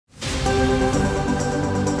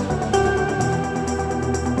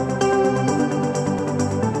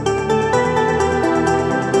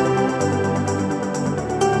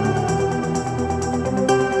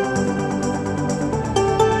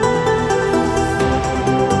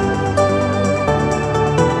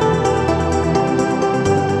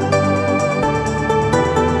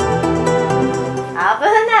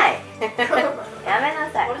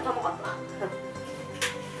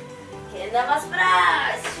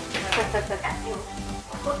しよ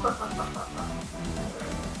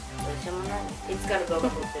うもない。いつから動画撮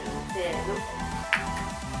ってるの？せー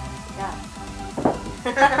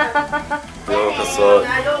の。ようこそ。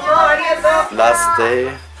ラストデイ。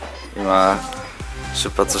今出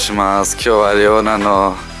発します。今日はレオナ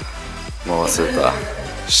のもう忘れた。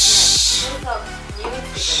そ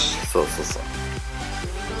うそうそう。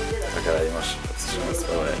だから今出発します。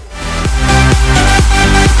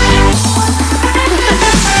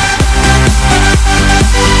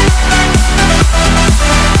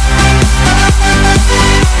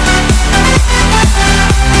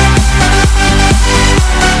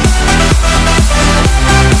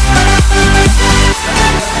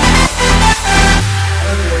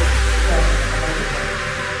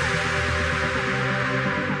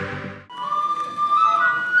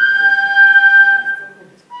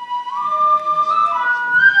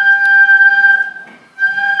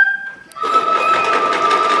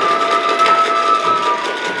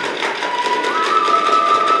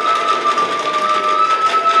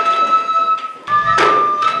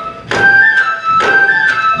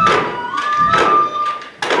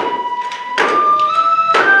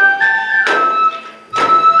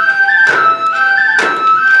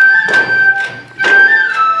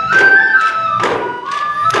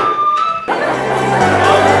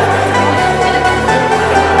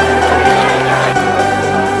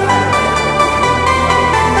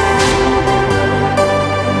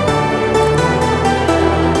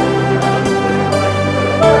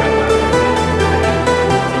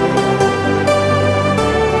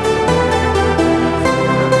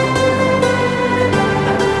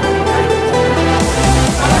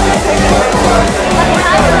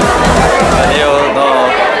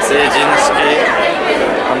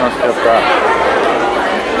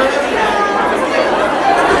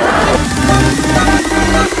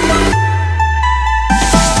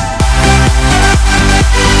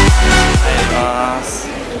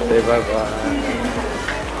バイバイ。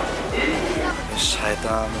よし、会え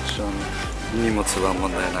た。もちろん荷物は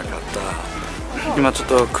問題なかった。今ちょっ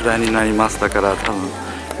と暗いになります。だから多分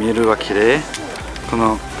見えるは綺麗。こ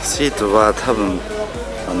のシートは多分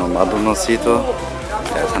窓のシート、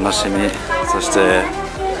楽しみ。そして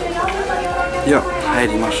いや入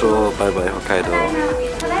りましょう。バイバイ北海道。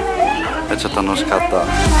めっちゃ楽しかった。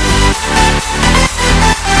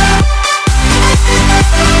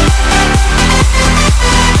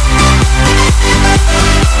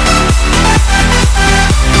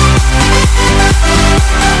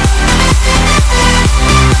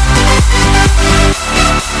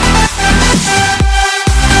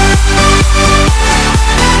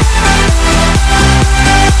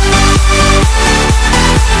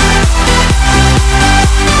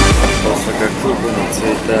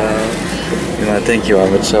今天気は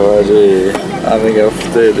めっちゃ悪い。雨が降っ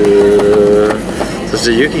てる。そし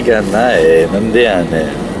て雪がない。なんでやねん。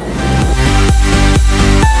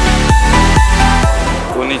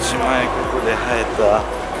5日前ここで生えた。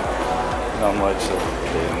今もう一度出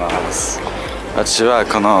ます。私は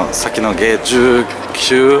この先のゲー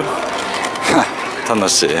19楽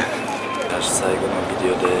しい。最後のビ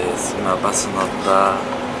デオです。今バス乗った。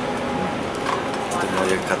とても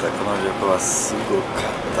良かった。この旅行はすごかっ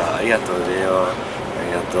た。ありがとうレオ。あ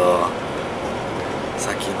りがとう。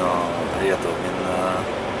さっきのありがとうみんな。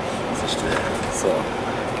そしてそう、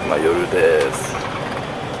今夜です。と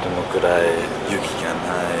ても暗い。雪が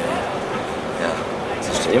ない。いや、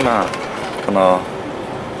そして今この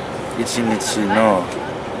一日の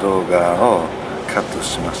動画をカット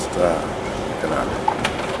しました。だから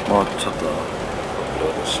もうちょっとアップ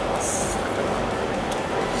ロードします。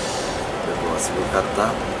すごかった。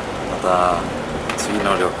また次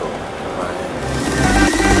の旅行。バイバイ。